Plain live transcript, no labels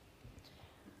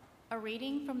A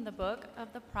reading from the book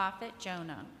of the prophet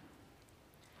Jonah.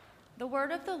 The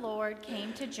word of the Lord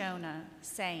came to Jonah,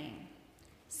 saying,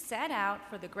 "Set out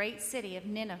for the great city of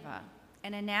Nineveh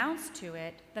and announce to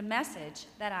it the message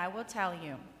that I will tell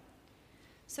you."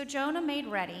 So Jonah made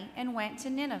ready and went to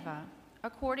Nineveh,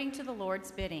 according to the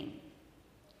Lord's bidding.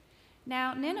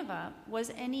 Now Nineveh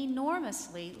was an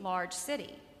enormously large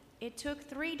city. It took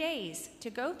 3 days to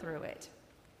go through it.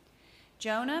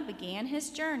 Jonah began his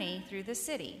journey through the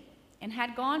city and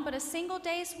had gone but a single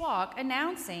day's walk,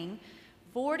 announcing,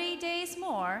 40 days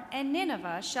more, and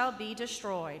Nineveh shall be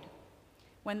destroyed.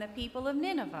 When the people of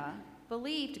Nineveh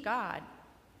believed God,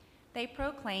 they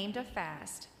proclaimed a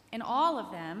fast, and all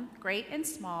of them, great and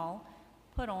small,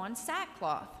 put on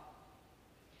sackcloth.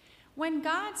 When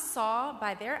God saw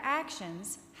by their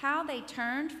actions how they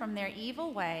turned from their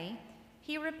evil way,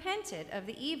 he repented of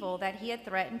the evil that he had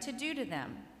threatened to do to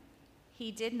them. He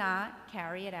did not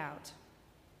carry it out.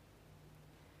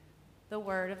 The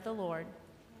word of the Lord.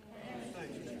 Thanks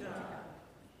be to God.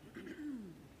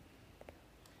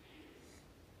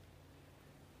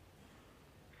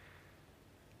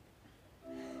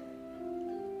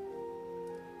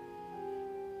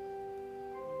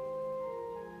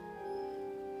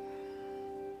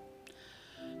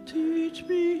 Teach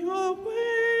me your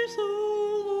ways,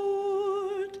 O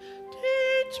Lord.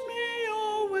 Teach me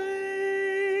your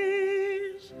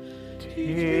ways.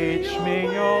 Teach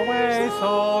me your ways,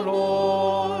 O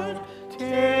Lord.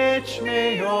 Teach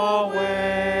me your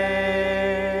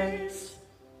ways.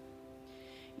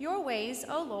 Your ways,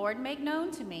 O Lord, make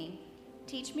known to me.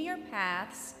 Teach me your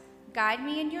paths. Guide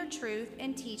me in your truth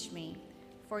and teach me.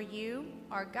 For you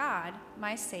are God,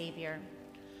 my Savior.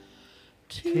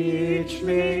 Teach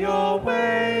me your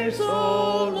ways,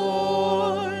 O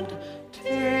Lord.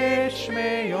 Teach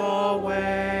me your ways.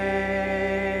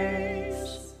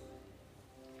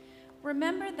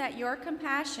 Remember that your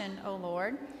compassion, O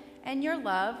Lord, and your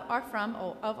love are from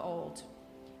of old.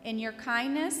 In your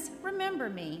kindness, remember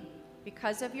me,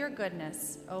 because of your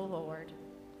goodness, O Lord.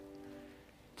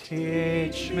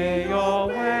 Teach me your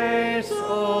ways,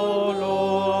 O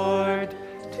Lord.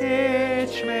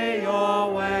 Teach me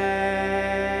your ways.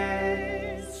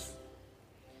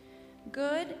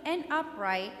 Good and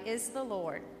upright is the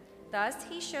Lord. Thus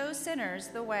he shows sinners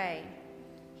the way.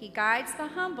 He guides the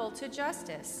humble to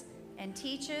justice and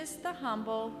teaches the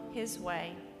humble his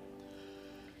way.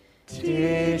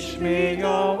 Teach me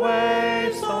your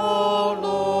ways, O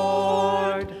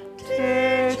Lord.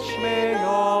 Teach me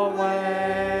your ways.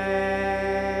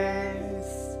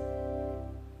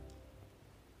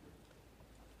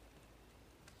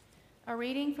 A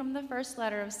reading from the first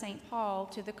letter of St. Paul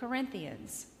to the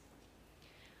Corinthians.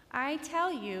 I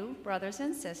tell you, brothers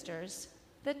and sisters,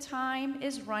 the time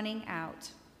is running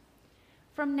out.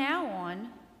 From now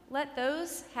on, let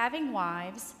those having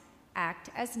wives act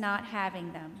as not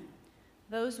having them,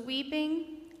 those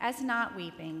weeping as not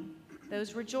weeping,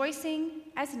 those rejoicing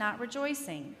as not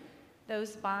rejoicing,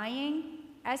 those buying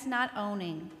as not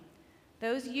owning,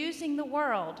 those using the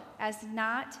world as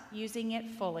not using it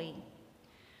fully.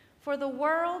 For the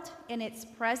world in its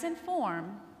present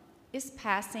form is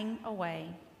passing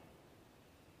away.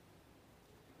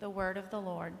 The word of the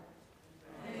Lord.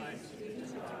 Thanks be to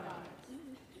God.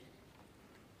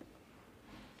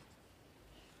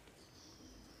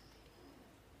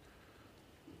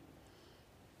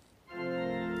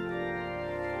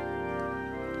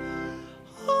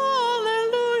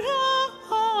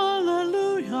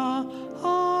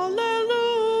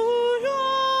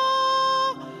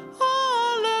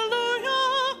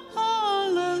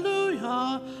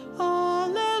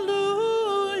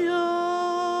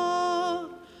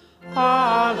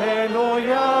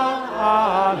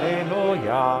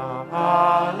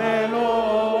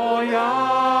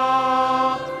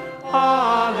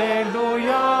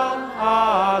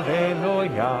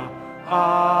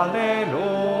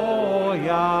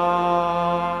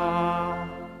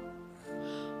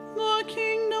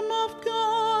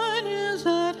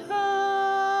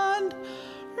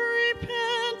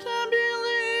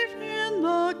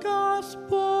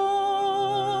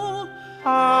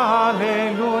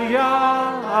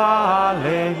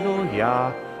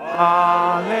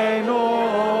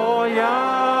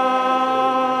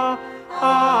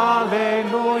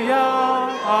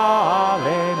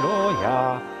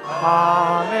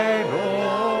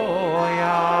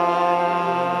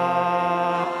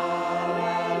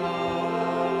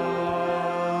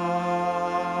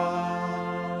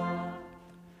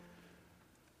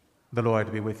 The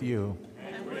Lord be with you.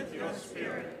 And with your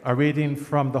spirit. A reading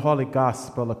from the Holy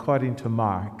Gospel according to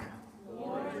Mark.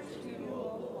 Glory to you,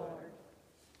 O Lord.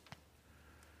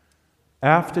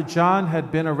 After John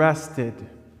had been arrested,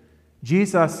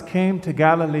 Jesus came to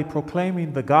Galilee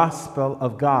proclaiming the gospel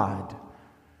of God.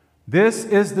 This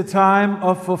is the time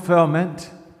of fulfillment.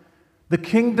 The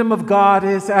kingdom of God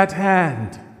is at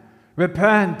hand.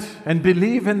 Repent and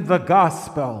believe in the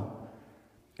gospel.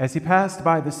 As he passed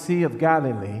by the Sea of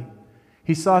Galilee,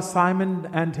 he saw Simon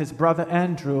and his brother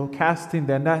Andrew casting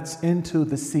their nets into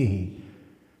the sea.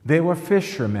 They were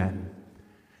fishermen.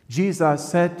 Jesus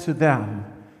said to them,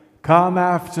 "Come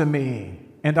after me,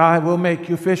 and I will make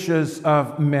you fishers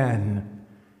of men."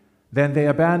 Then they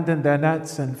abandoned their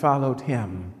nets and followed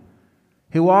him.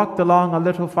 He walked along a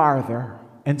little farther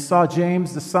and saw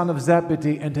James the son of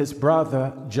Zebedee and his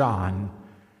brother John.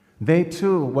 They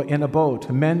too were in a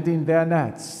boat, mending their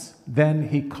nets. Then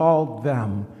he called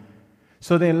them.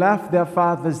 So they left their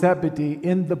father Zebedee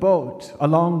in the boat,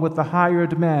 along with the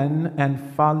hired men, and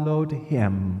followed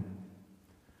him.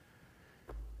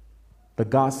 The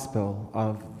Gospel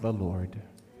of the Lord.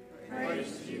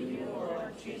 Praise to you,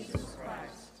 Lord Jesus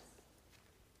Christ.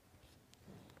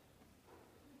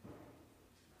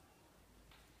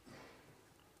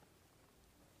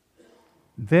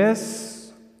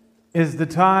 This is the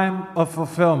time of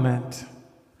fulfillment.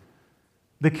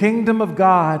 The kingdom of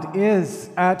God is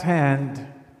at hand.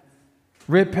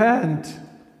 Repent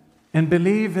and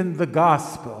believe in the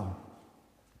gospel.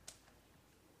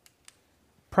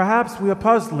 Perhaps we are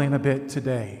puzzling a bit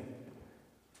today.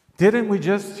 Didn't we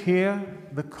just hear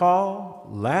the call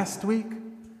last week?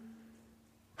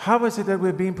 How is it that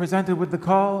we're being presented with the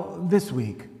call this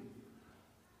week?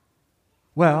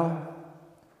 Well,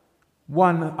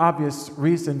 one obvious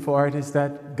reason for it is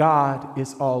that God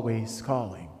is always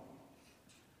calling,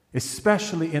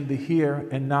 especially in the here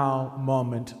and now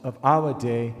moment of our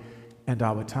day and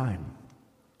our time.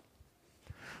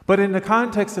 But in the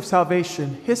context of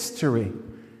salvation history,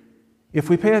 if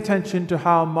we pay attention to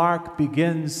how Mark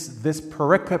begins this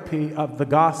pericope of the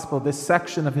gospel, this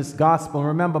section of his gospel,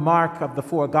 remember Mark of the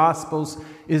four gospels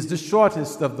is the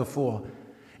shortest of the four.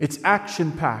 It's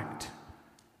action-packed.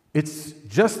 It's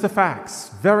just the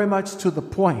facts, very much to the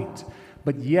point.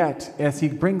 But yet, as he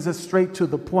brings us straight to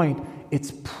the point,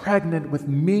 it's pregnant with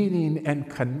meaning and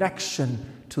connection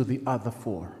to the other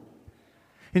four.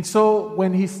 And so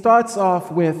when he starts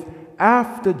off with,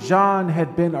 after John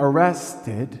had been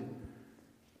arrested,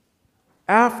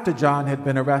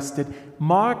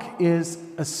 Mark is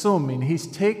assuming, he's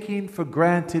taking for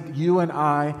granted you and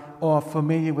I are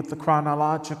familiar with the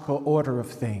chronological order of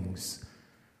things.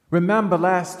 Remember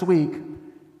last week,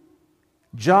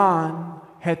 John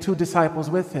had two disciples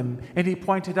with him, and he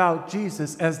pointed out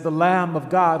Jesus as the Lamb of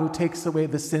God who takes away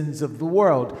the sins of the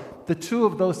world. The two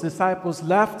of those disciples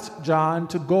left John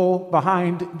to go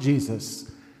behind Jesus.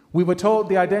 We were told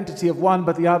the identity of one,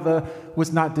 but the other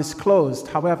was not disclosed.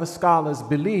 However, scholars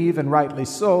believe, and rightly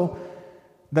so,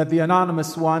 that the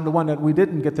anonymous one, the one that we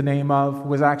didn't get the name of,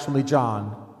 was actually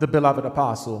John, the beloved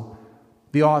apostle,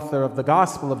 the author of the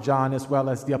Gospel of John as well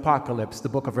as the Apocalypse, the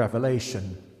book of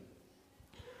Revelation.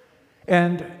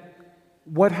 And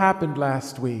what happened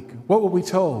last week? What were we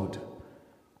told?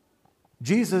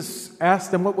 Jesus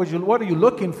asked them, what are you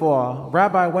looking for?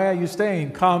 Rabbi, where are you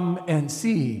staying? Come and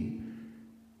see.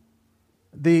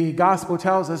 The gospel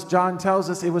tells us, John tells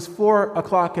us, it was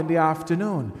 4:00 in the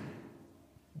afternoon.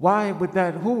 Why would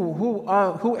that, who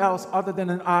else other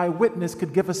than an eyewitness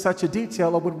could give us such a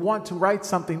detail or would want to write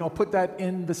something or put that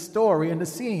in the story, in the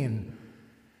scene?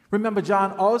 Remember,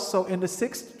 John also in the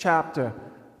 6th chapter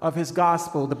of his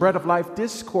gospel, the Bread of Life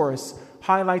discourse,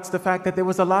 highlights the fact that there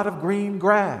was a lot of green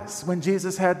grass when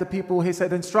Jesus had the people, he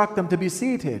said, instruct them to be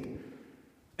seated.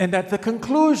 And at the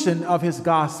conclusion of his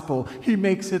gospel, he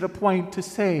makes it a point to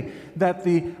say that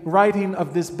the writing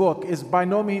of this book is by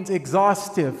no means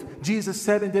exhaustive. Jesus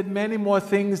said and did many more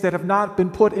things that have not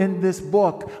been put in this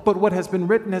book. But what has been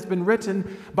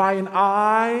written by an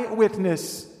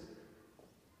eyewitness.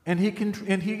 And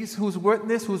whose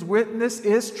witness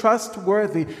is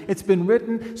trustworthy. It's been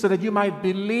written so that you might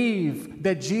believe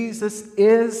that Jesus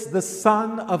is the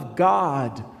Son of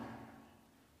God.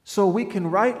 So we can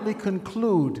rightly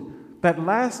conclude that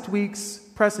last week's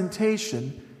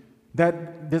presentation,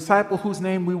 that disciple whose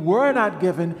name we were not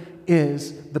given,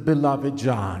 is the beloved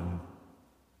John.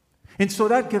 And so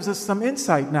that gives us some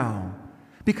insight now,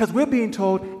 because we're being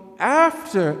told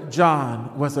after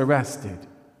John was arrested.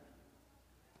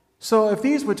 So if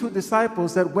these were two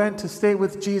disciples that went to stay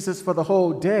with Jesus for the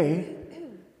whole day,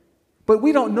 but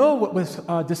we don't know what was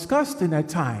discussed in that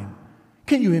time,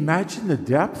 can you imagine the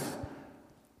depth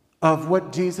of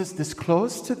what Jesus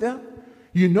disclosed to them?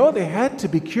 You know they had to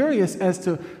be curious as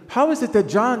to how is it that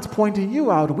John's pointing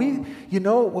you out?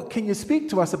 Can you speak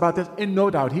to us about this? And no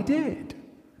doubt he did.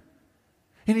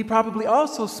 And he probably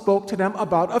also spoke to them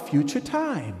about a future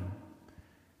time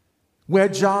where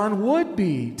John would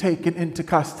be taken into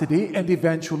custody and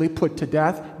eventually put to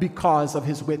death because of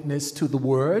his witness to the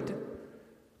Word,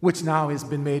 which now has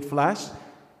been made flesh.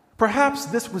 Perhaps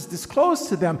this was disclosed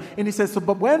to them. And he says,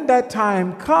 but when that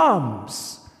time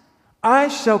comes, I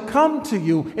shall come to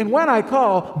you, and when I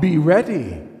call, be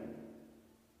ready.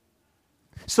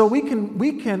 So we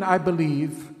can, I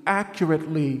believe,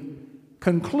 accurately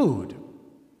conclude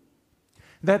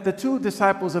that the two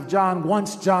disciples of John,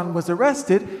 once John was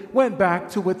arrested, went back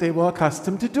to what they were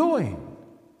accustomed to doing,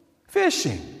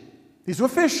 fishing. These were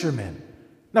fishermen.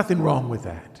 Nothing wrong with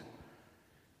that.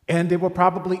 And they were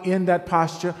probably in that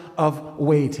posture of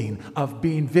waiting, of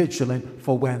being vigilant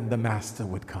for when the master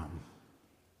would come.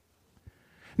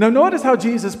 Now notice how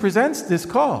Jesus presents this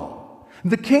call.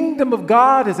 The kingdom of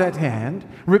God is at hand.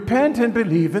 Repent and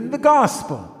believe in the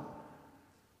gospel.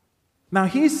 Now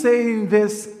he's saying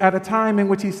this at a time in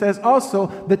which he says also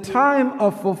the time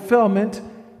of fulfillment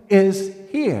is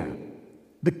here.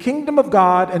 The kingdom of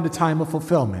God and the time of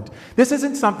fulfillment. This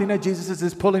isn't something that Jesus is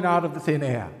just pulling out of the thin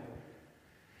air.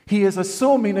 He is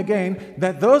assuming again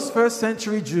that those first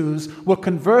century Jews were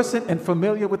conversant and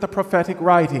familiar with the prophetic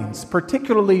writings,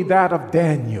 particularly that of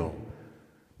Daniel.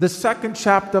 The second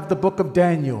chapter of the book of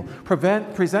Daniel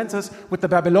presents us with the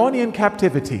Babylonian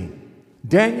captivity.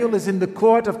 Daniel is in the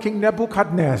court of King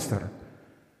Nebuchadnezzar.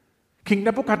 King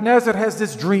Nebuchadnezzar has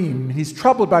this dream. He's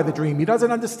troubled by the dream. He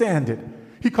doesn't understand it.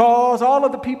 He calls all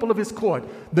of the people of his court,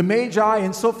 the magi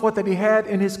and so forth that he had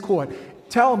in his court.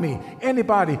 Tell me,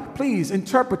 anybody, please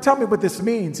interpret. Tell me what this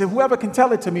means. If whoever can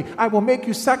tell it to me, I will make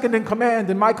you second in command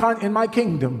in my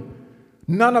kingdom.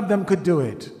 None of them could do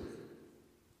it.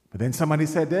 But then somebody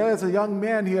said, there's a young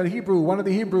man here, one of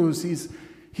the Hebrews.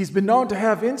 He's been known to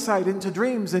have insight into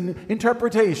dreams and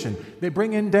interpretation. They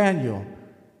bring in Daniel.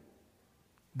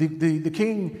 The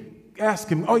king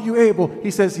asks him, are you able?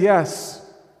 He says, yes,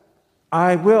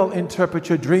 I will interpret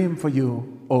your dream for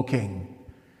you, O king,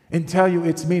 and tell you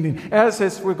its meaning.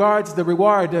 As regards the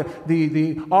reward,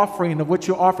 the offering of what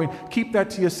you're offering, keep that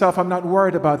to yourself. I'm not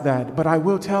worried about that, but I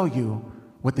will tell you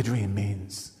what the dream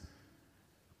means.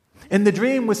 And the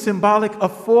dream was symbolic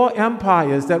of 4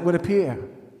 empires that would appear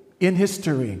in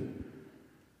history.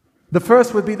 The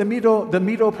first would be the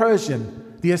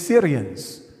Medo-Persian, the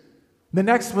Assyrians. The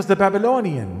next was the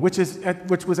Babylonian, which was at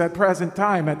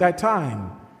that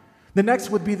time. The next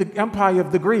would be the empire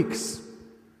of the Greeks.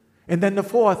 And then the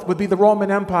fourth would be the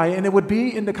Roman Empire. And it would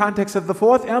be in the context of the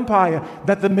fourth empire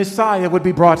that the Messiah would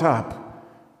be brought up.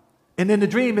 And in the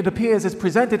dream, it appears as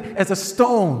presented as a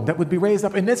stone that would be raised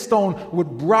up. And this stone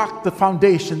would rock the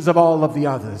foundations of all of the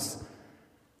others,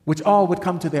 which all would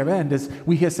come to their end. As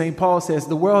we hear St. Paul says,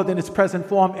 the world in its present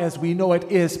form as we know it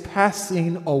is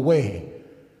passing away.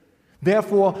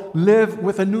 Therefore, live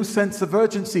with a new sense of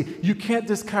urgency. You can't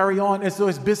just carry on as though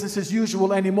it's business as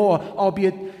usual anymore,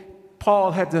 albeit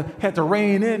Paul had to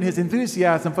rein in his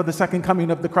enthusiasm for the second coming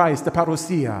of the Christ, the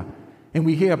parousia. And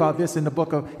we hear about this in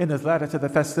his letter to the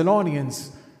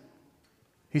Thessalonians.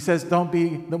 He says,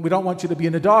 we don't want you to be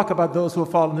in the dark about those who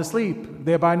have fallen asleep.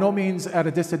 They're by no means at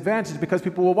a disadvantage, because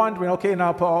people were wondering, okay,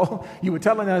 now, Paul, you were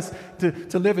telling us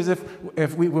to live as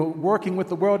if we were working with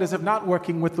the world, as if not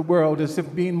working with the world, as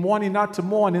if being mourning not to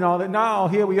mourn and all that. Now,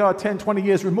 here we are 10, 20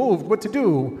 years removed. What to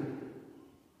do?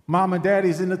 Mom and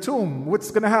daddy's in the tomb.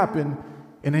 What's going to happen?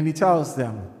 And then he tells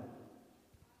them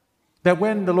that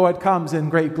when the Lord comes in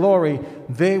great glory,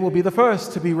 they will be the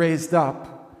first to be raised up.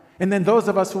 And then those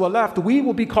of us who are left, we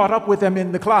will be caught up with them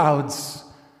in the clouds.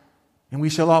 And we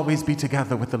shall always be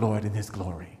together with the Lord in his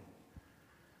glory.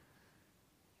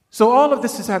 So all of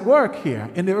this is at work here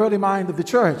in the early mind of the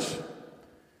church.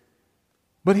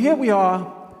 But here we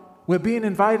are, we're being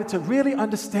invited to really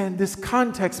understand this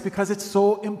context because it's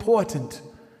so important.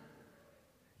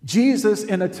 Jesus,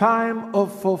 in a time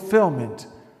of fulfillment,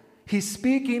 he's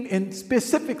speaking in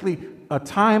specifically a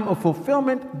time of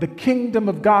fulfillment. The kingdom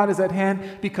of God is at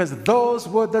hand, because those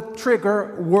were the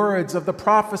trigger words of the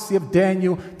prophecy of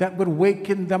Daniel that would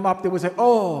waken them up. They would say,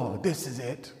 oh, this is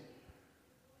it.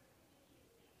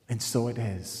 And so it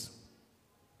is.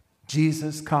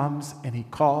 Jesus comes and he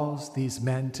calls these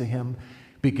men to him,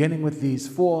 beginning with these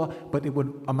 4, but it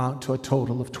would amount to a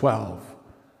total of 12.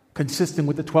 Consistent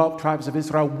with the 12 tribes of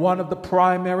Israel, one of the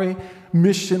primary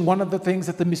mission, one of the things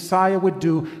that the Messiah would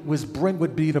do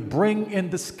would be to bring in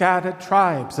the scattered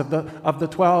tribes of the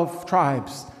 12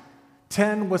 tribes.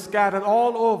 10 were scattered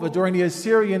all over during the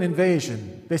Assyrian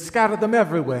invasion. They scattered them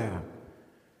everywhere.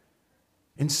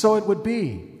 And so it would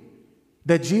be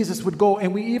that Jesus would go,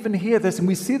 and we even hear this, and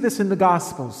we see this in the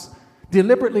Gospels,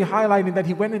 deliberately highlighting that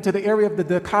he went into the area of the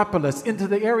Decapolis, into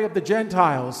the area of the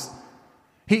Gentiles.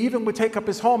 He even would take up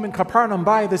his home in Capernaum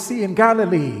by the sea in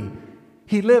Galilee.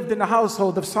 He lived in the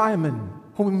household of Simon,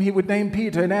 whom he would name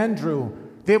Peter and Andrew.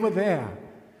 They were there.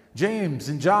 James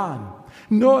and John.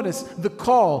 Notice the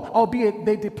call, albeit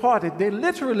they departed, they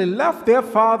literally left their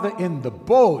father in the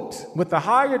boat with the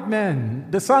hired men,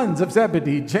 the sons of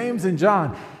Zebedee, James and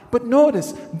John. But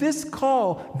notice this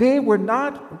call, they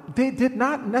did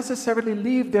not necessarily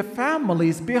leave their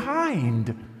families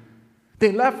behind.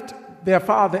 They left their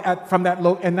father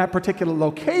in that particular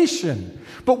location.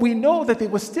 But we know that they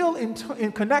were still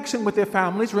in connection with their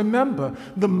families. Remember,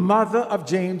 the mother of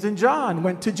James and John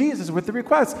went to Jesus with the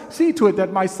request, "See to it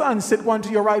that my sons sit one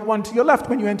to your right, one to your left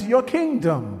when you enter your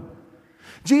kingdom."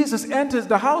 Jesus enters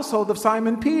the household of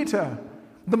Simon Peter.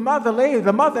 The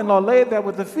mother-in-law lay there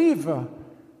with a fever.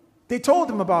 They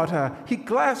told him about her. He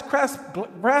grasped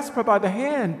her by the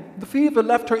hand. The fever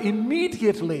left her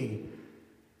immediately.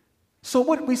 So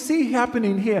what we see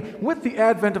happening here with the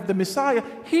advent of the Messiah,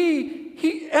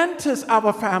 he enters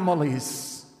our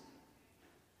families.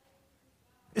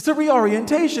 It's a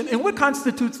reorientation. And what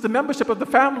constitutes the membership of the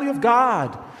family of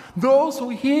God? Those who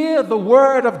hear the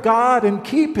word of God and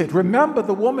keep it. Remember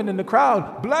the woman in the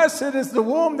crowd. Blessed is the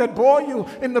womb that bore you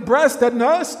and the breast that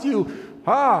nursed you.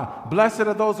 Blessed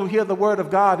are those who hear the word of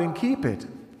God and keep it.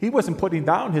 He wasn't putting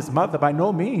down his mother by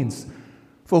no means.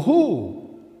 For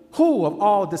who of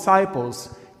all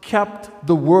disciples kept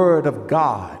the word of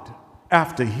God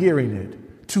after hearing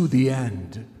it to the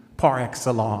end? Par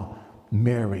excellence,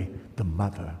 Mary, the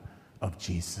mother of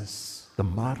Jesus, the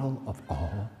model of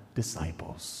all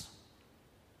disciples.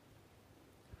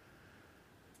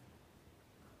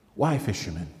 Why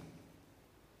fishermen?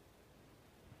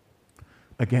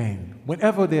 Again,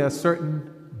 whenever there are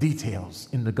certain details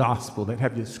in the gospel that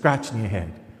have you scratching your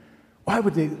head, why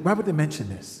would they mention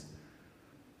this?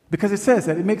 Because it says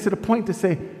that, it makes it a point to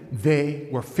say they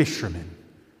were fishermen.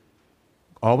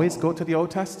 Always go to the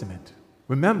Old Testament.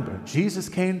 Remember, Jesus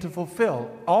came to fulfill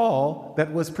all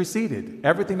that was preceded,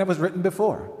 everything that was written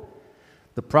before.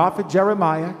 The prophet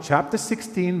Jeremiah, chapter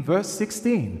 16, verse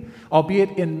 16,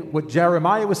 albeit in what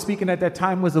Jeremiah was speaking at that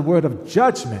time was a word of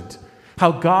judgment,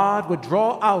 how God would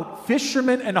draw out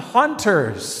fishermen and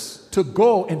hunters to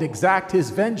go and exact his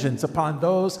vengeance upon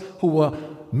those who were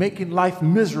making life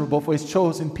miserable for his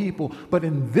chosen people. But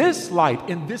in this light,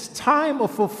 in this time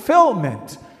of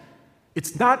fulfillment,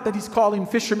 it's not that he's calling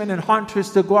fishermen and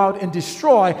hunters to go out and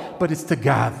destroy, but it's to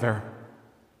gather.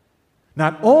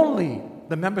 Not only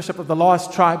the membership of the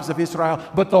lost tribes of Israel,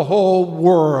 but the whole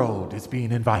world is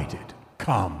being invited.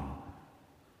 Come.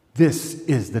 This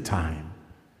is the time.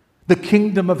 The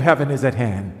kingdom of heaven is at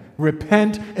hand.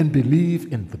 Repent and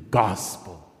believe in the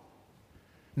gospel.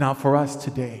 Now for us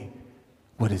today,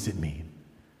 what does it mean?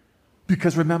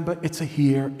 Because remember, it's a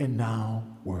here and now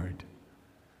word.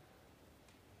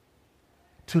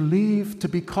 To leave, to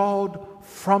be called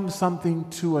from something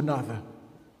to another,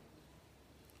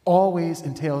 always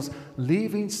entails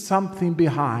leaving something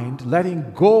behind,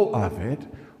 letting go of it,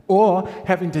 or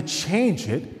having to change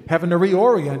it, having to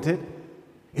reorient it,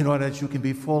 in order that you can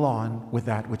be full on with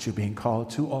that which you're being called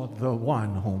to, or the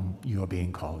one whom you are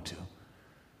being called to.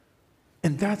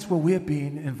 And that's what we're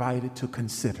being invited to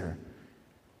consider.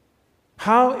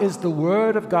 How is the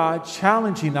Word of God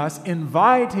challenging us,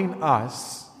 inviting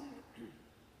us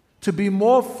to be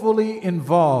more fully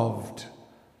involved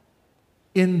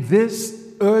in this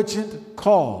urgent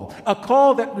call? A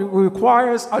call that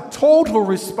requires a total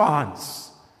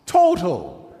response.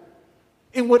 Total.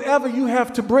 In whatever you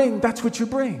have to bring, that's what you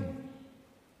bring.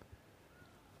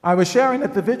 I was sharing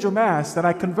at the Vigil Mass that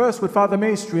I conversed with Father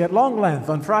Maestri at long length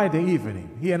on Friday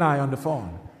evening, he and I on the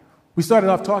phone. We started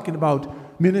off talking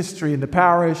about ministry in the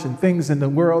parish and things in the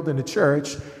world and the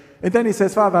church. And then he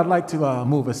says, Father, I'd like to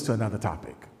move us to another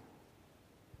topic.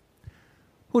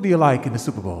 Who do you like in the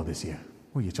Super Bowl this year?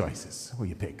 Who are your choices? Who are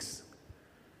your picks?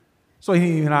 So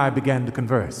he and I began to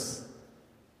converse.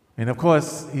 And of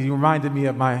course, he reminded me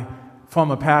of my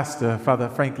former pastor, Father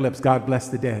Frank Lips, God bless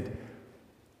the dead.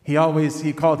 He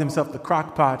called himself the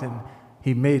crock pot, and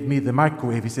he made me the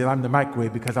microwave. He said, I'm the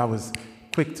microwave because I was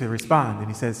quick to respond. And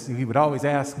he says, he would always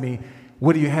ask me,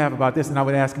 what do you have about this? And I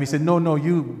would ask him, he said, no,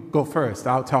 you go first.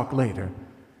 I'll talk later.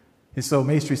 And so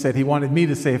Maestri said he wanted me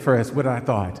to say first what I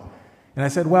thought. And I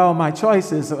said, well, my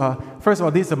choice is, first of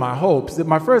all, these are my hopes.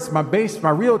 My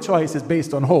real choice is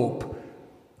based on hope.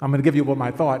 I'm going to give you what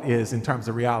my thought is in terms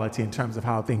of reality, in terms of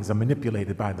how things are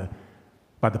manipulated by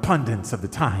the pundits of the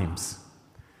times.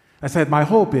 I said, my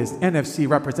hope is NFC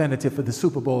representative for the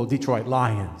Super Bowl Detroit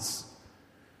Lions,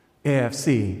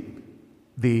 AFC,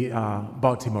 the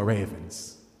Baltimore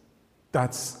Ravens.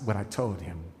 That's what I told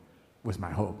him was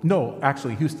my hope. No,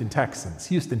 actually, Houston Texans.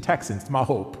 Houston Texans, my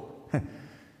hope.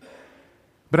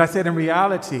 But I said, in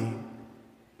reality,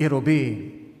 it'll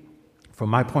be, from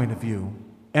my point of view,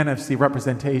 NFC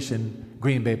representation,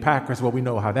 Green Bay Packers. Well, we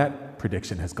know how that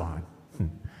prediction has gone.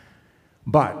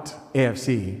 But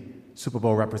AFC, Super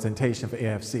Bowl representation for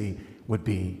AFC would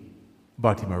be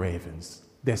Baltimore Ravens.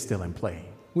 They're still in play.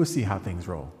 We'll see how things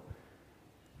roll.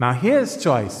 Now, his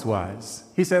choice was,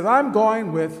 he says, I'm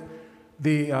going with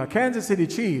the Kansas City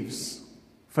Chiefs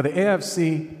for the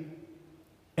AFC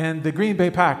and the Green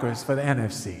Bay Packers for the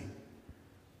NFC.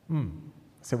 I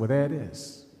said, well, there it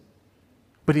is.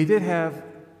 But he did have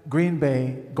Green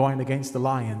Bay going against the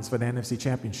Lions for the NFC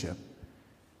Championship.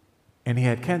 And he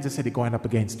had Kansas City going up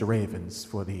against the Ravens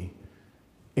for the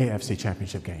AFC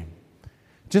Championship game.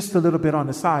 Just a little bit on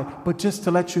the side, but just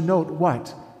to let you note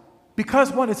what?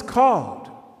 Because one is called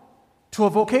to a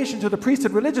vocation to the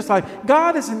priesthood religious life,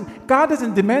 God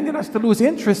isn't demanding us to lose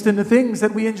interest in the things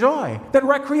that we enjoy, that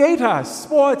recreate us,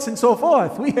 sports and so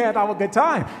forth. We had our good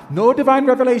time. No divine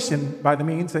revelation by the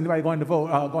means. Anybody going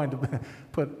to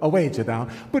put a wager down?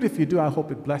 But if you do, I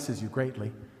hope it blesses you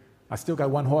greatly. I still got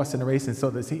one horse in the race, and so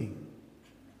does he.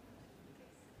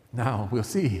 Now, we'll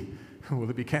see. Will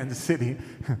it be Kansas City?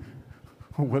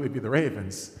 Will it be the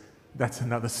Ravens? That's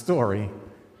another story.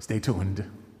 Stay tuned.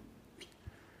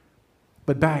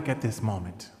 But back at this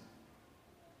moment,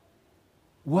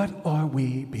 what are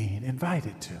we being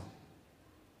invited to?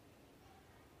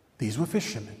 These were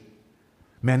fishermen,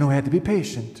 men who had to be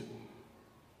patient,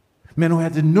 men who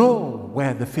had to know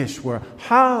where the fish were,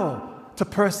 how to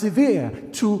persevere,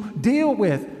 to deal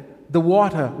with the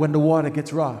water when the water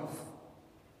gets rough.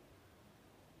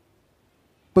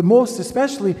 But most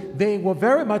especially, they were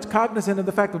very much cognizant of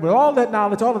the fact that with all that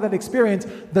knowledge, all of that experience,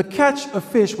 the catch of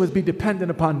fish would be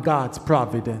dependent upon God's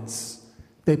providence.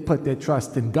 They put their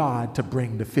trust in God to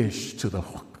bring the fish to the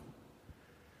hook.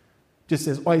 Just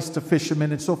as oyster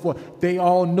fishermen and so forth, they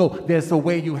all know there's a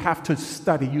way you have to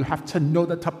study. You have to know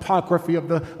the topography of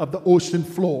the ocean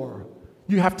floor.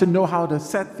 You have to know how to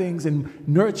set things and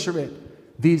nurture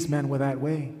it. These men were that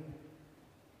way.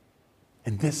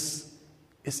 And this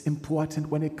is important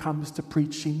when it comes to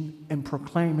preaching and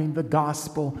proclaiming the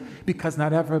gospel, because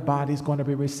not everybody's going to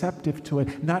be receptive to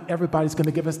it. Not everybody's going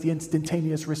to give us the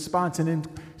instantaneous response. And in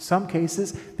some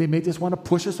cases, they may just want to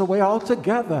push us away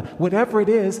altogether. Whatever it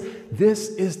is, this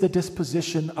is the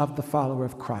disposition of the follower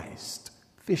of Christ.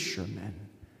 Fishermen.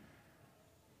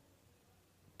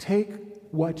 Take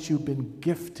what you've been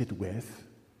gifted with,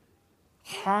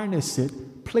 harness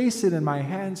it, place it in my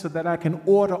hand so that I can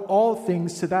order all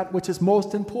things to that which is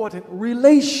most important,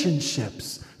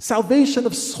 relationships, salvation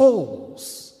of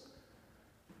souls.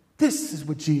 This is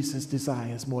what Jesus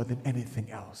desires more than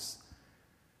anything else.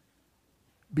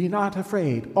 Be not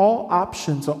afraid. All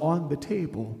options are on the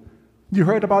table. You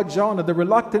heard about Jonah, the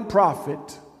reluctant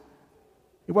prophet.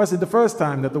 It wasn't the first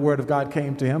time that the word of God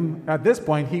came to him. At this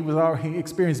point, he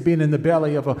experienced being in the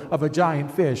belly of a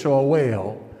giant fish or a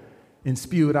whale, and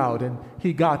spewed out, and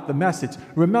he got the message.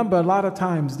 Remember, a lot of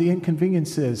times the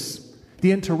inconveniences,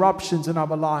 the interruptions in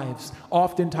our lives,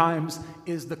 oftentimes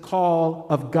is the call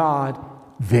of God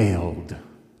veiled.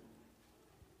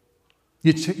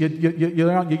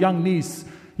 Your young niece,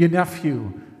 your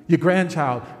nephew, your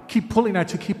grandchild, keep pulling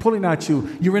at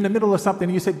you. You're in the middle of something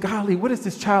and you say, golly, what is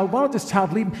this child? Why don't this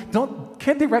child leave?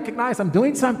 Can't they recognize I'm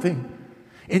doing something?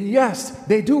 And yes,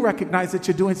 they do recognize that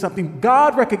you're doing something.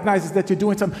 God recognizes that you're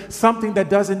doing something that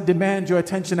doesn't demand your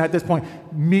attention at this point.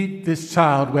 Meet this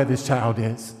child where this child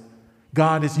is.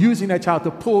 God is using that child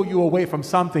to pull you away from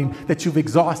something that you've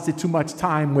exhausted too much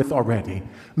time with already.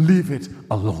 Leave it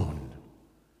alone.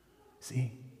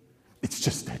 See, it's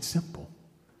just that simple.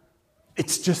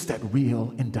 It's just that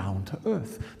real and down to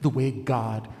earth, the way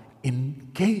God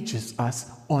engages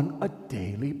us on a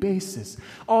daily basis.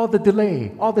 All the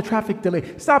delay, all the traffic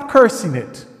delay, stop cursing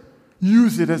it.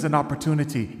 Use it as an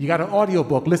opportunity. You got an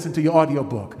audiobook, listen to your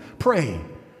audiobook. Pray.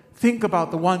 Think about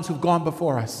the ones who've gone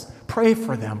before us. Pray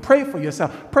for them. Pray for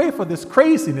yourself. Pray for this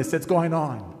craziness that's going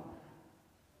on.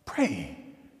 Pray.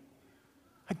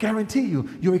 I guarantee you,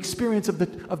 your experience of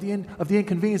the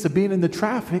inconvenience of being in the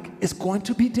traffic is going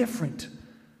to be different.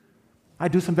 I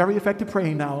do some very effective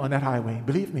praying now on that highway.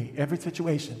 Believe me, every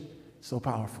situation, so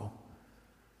powerful.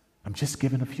 I'm just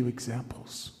giving a few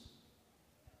examples.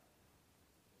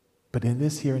 But in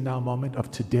this here and now moment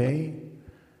of today,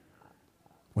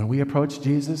 when we approach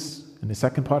Jesus in the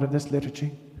second part of this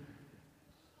liturgy,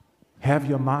 have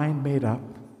your mind made up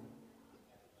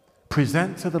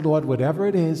Present to the Lord whatever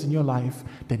it is in your life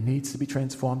that needs to be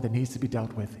transformed, that needs to be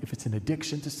dealt with. If it's an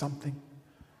addiction to something,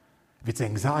 if it's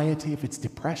anxiety, if it's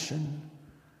depression,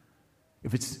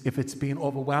 if it's being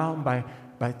overwhelmed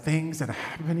by things that are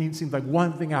happening, seems like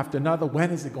one thing after another, when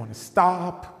is it going to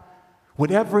stop?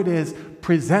 Whatever it is,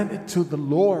 present it to the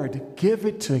Lord. Give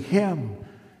it to Him.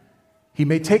 He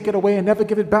may take it away and never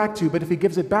give it back to you, but if He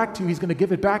gives it back to you, He's going to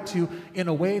give it back to you in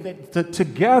a way that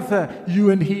together you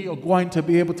and He are going to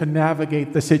be able to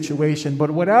navigate the situation.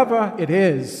 But whatever it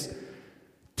is,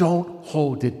 don't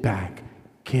hold it back.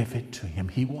 Give it to Him.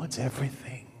 He wants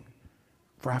everything.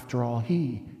 For after all,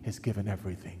 He has given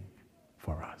everything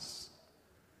for us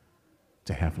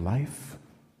to have life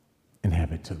and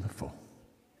have it to the full.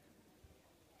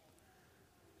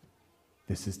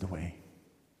 This is the way.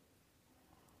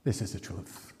 This is the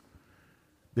truth.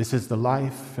 This is the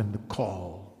life and the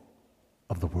call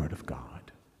of the Word of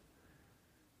God.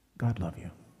 God love you.